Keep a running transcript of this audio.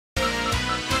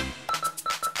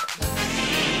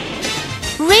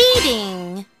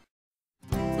Reading.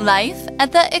 Life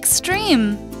at the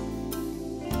Extreme.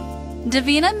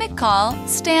 Davina McCall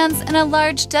stands in a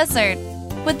large desert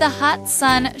with the hot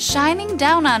sun shining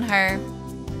down on her.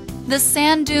 The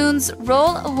sand dunes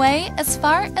roll away as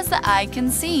far as the eye can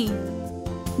see.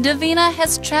 Davina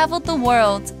has traveled the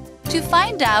world to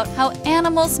find out how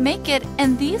animals make it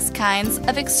in these kinds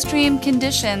of extreme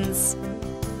conditions.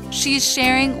 She's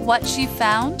sharing what she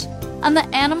found on the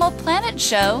Animal Planet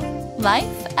show,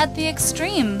 Life at the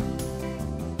Extreme.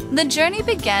 The journey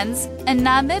begins in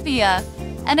Namibia,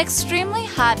 an extremely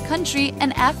hot country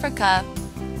in Africa.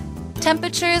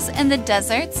 Temperatures in the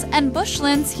deserts and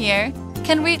bushlands here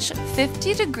can reach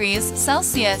 50 degrees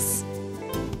Celsius.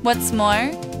 What's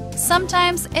more,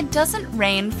 sometimes it doesn't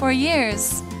rain for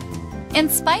years. In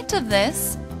spite of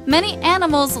this, many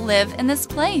animals live in this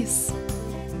place.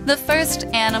 The first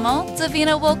animal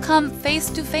Davina will come face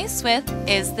to face with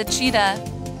is the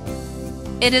cheetah.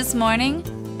 It is morning,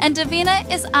 and Davina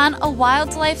is on a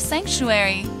wildlife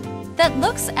sanctuary that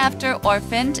looks after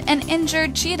orphaned and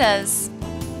injured cheetahs.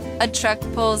 A truck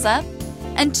pulls up,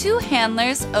 and two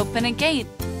handlers open a gate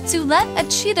to let a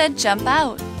cheetah jump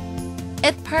out.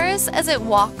 It purrs as it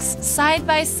walks side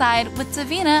by side with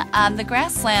Davina on the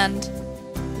grassland.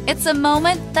 It's a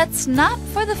moment that's not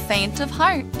for the faint of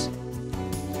heart.